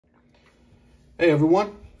Hey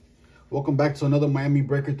everyone, welcome back to another Miami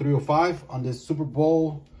Breaker 305 on this Super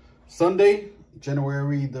Bowl Sunday,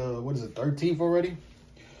 January the 13th already.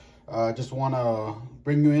 Just want to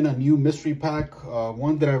bring you in a new mystery pack,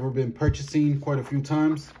 one that I've been purchasing quite a few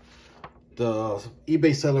times. The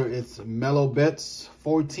eBay seller is Mellow Bets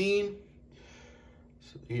 14.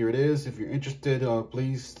 So here it is. If you're interested,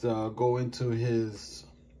 please go into his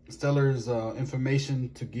seller's information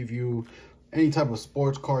to give you any type of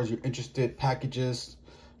sports cards you're interested, packages.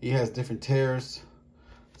 He has different tiers.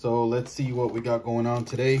 So let's see what we got going on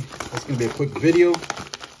today. That's gonna be a quick video.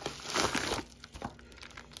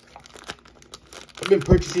 I've been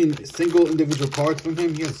purchasing single individual cards from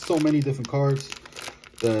him. He has so many different cards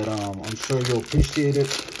that I'm sure you'll appreciate it.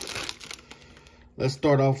 Let's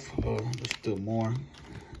start off, there's still more.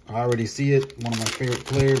 I already see it. One of my favorite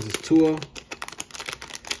players is Tua.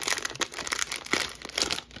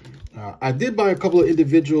 I did buy a couple of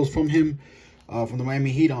individuals from him, from the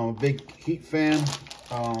Miami Heat. I'm a big Heat fan,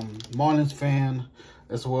 Marlins fan,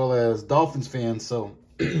 as well as Dolphins fan. So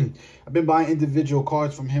I've been buying individual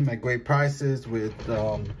cards from him at great prices with,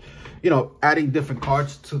 you know, adding different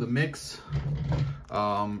cards to the mix.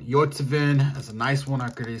 Yortzevin is a nice one I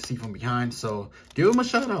could see from behind. So give him a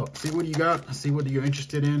shout out. See what you got. See what you're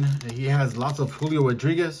interested in. He has lots of Julio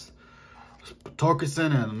Rodriguez,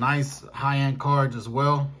 Torkelson, and nice high-end cards as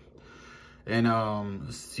well.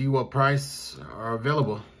 And see what price are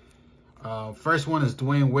available. First one is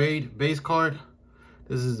Dwayne Wade base card.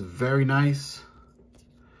 This is very nice.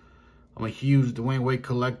 I'm a huge Dwayne Wade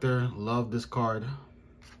collector. Love this card.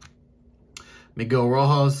 Miguel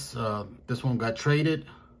Rojas. This one got traded.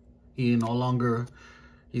 He's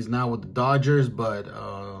now with the Dodgers, but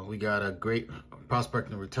we got a great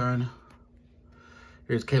prospect in return.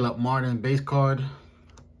 Here's Caleb Martin base card.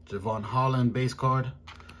 Javon Holland base card.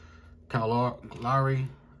 Kyle Lowry.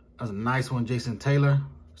 That's a nice one. Jason Taylor.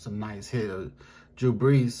 It's a nice hit. Drew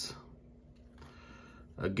Brees.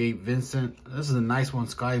 Gabe Vincent. This is a nice one.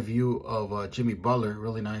 Sky view of Jimmy Butler.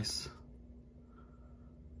 Really nice.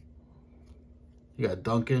 You got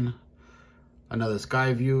Duncan. Another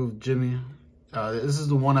sky view of Jimmy. This is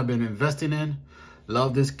the one I've been investing in.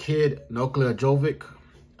 Love this kid, Nikola Jovic.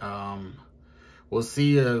 We'll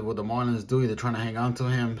see what the Marlins do. They're trying to hang on to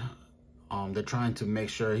him. They're trying to make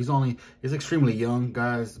sure he's extremely young,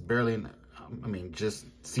 guys, barely, just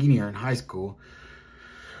senior in high school,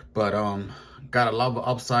 but got a lot of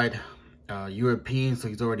upside, European, so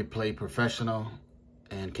he's already played professional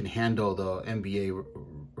and can handle the NBA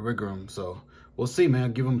rigor. So we'll see,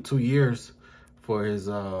 man. Give him 2 years for his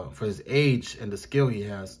age and the skill he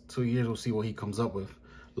has. 2 years, we'll see what he comes up with.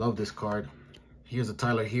 Love this card. Here's a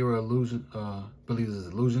Tyler Hero illusion, believe this is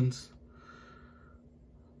Illusions.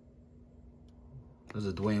 There's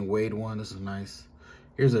a Dwayne Wade one. This is nice.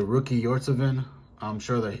 Here's a rookie Yortzevin. I'm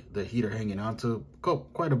sure the Heat are hanging on to.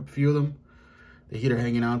 Quite a few of them. The Heat are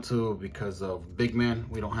hanging on to because of big men.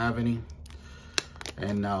 We don't have any.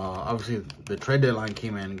 And obviously the trade deadline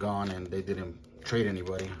came in and gone and they didn't trade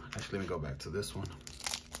anybody. Actually, let me go back to this one.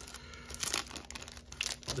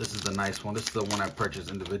 This is the nice one. This is the one I purchased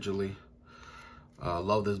individually.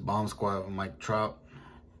 Love this bomb squad of Mike Trout.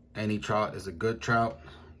 Any Trout is a good Trout.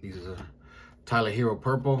 These are Tyler Hero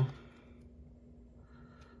purple.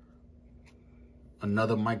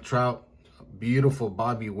 Another Mike Trout. Beautiful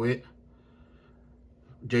Bobby Witt.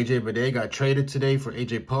 JJ Bidet got traded today for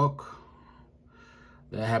AJ Polk.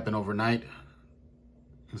 That happened overnight.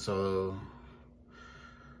 So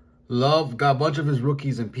Love got a bunch of his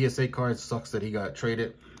rookies and PSA cards. Sucks that he got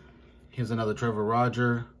traded. Here's another Trevor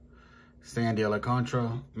Roger. Sandy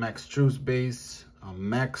Alcantara. Max Truce base.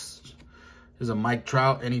 Max. There's a Mike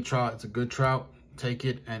Trout. Any Trout, it's a good Trout. Take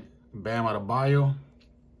it. And Bam Adebayo.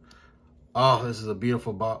 Oh, this is a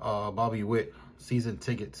beautiful Bobby Witt season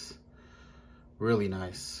tickets. Really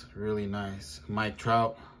nice. Really nice. Mike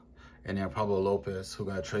Trout. And then Pablo Lopez, who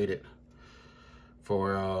got traded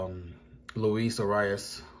for Luis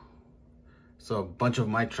Arias. So a bunch of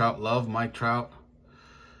Mike Trout. Love Mike Trout.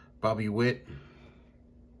 Bobby Witt.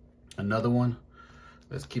 Another one.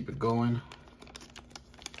 Let's keep it going.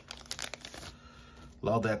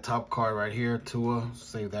 Love that top card right here, Tua.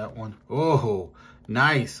 Save that one. Oh,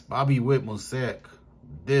 nice. Bobby Witt Mosaic.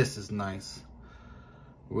 This is nice.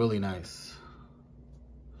 Really nice.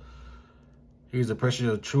 Here's a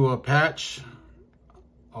Precious Tua patch.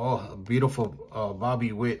 Oh, a beautiful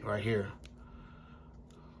Bobby Witt right here.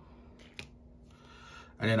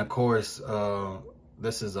 And then, of course,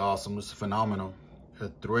 this is awesome. This is phenomenal. The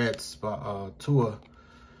Threads Tua.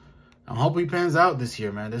 I hope he pans out this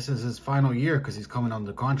year, man. This is his final year because he's coming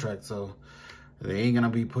under contract. So they ain't gonna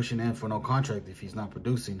be pushing in for no contract if he's not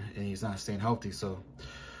producing and he's not staying healthy. So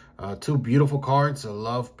two beautiful cards. I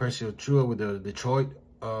love Precious Chua with the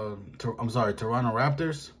Toronto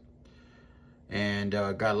Raptors, and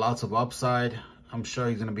got lots of upside. I'm sure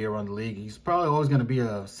he's gonna be around the league. He's probably always gonna be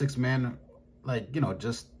a 6-man, like, you know,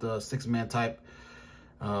 just a 6-man type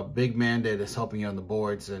big man that is helping you on the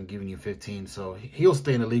boards and giving you 15. So he'll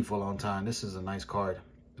stay in the league for a long time. This is a nice card.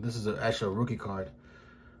 This is actually a rookie card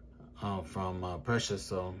from Precious.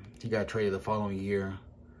 So he got traded the following year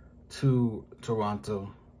to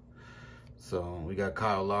Toronto. So we got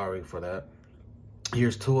Kyle Lowry for that.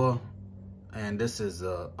 Here's Tua, and this is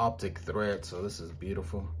optic thread. So this is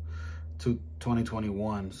beautiful.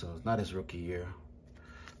 2021, so it's not his rookie year,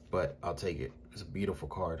 but I'll take it. It's a beautiful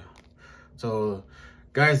card. So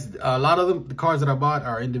guys, a lot of the cards that I bought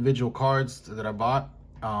are individual cards that I bought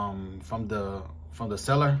from the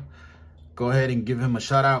seller. Go ahead and give him a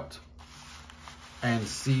shout out and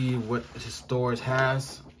see what his stores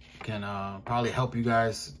has. Can probably help you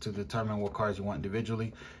guys to determine what cards you want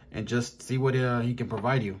individually, and just see what he can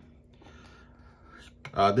provide you.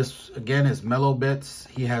 This again is Mellow Bits.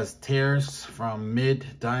 He has tears from mid,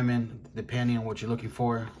 diamond, depending on what you're looking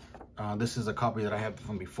for. This is a copy that I had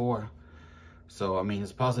from before. So, I mean,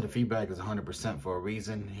 his positive feedback is 100% for a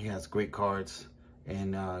reason. He has great cards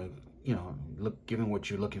and, you know, give him what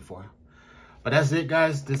you're looking for. But that's it,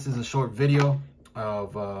 guys. This is a short video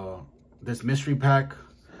of this mystery pack.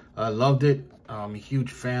 I loved it. I'm a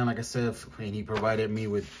huge fan, like I said, and he provided me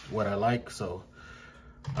with what I like. So,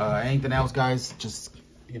 anything else, guys, just,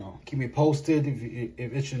 you know, keep me posted.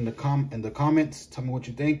 If it's in the comments, tell me what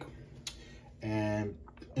you think. And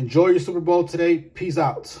enjoy your Super Bowl today. Peace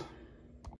out.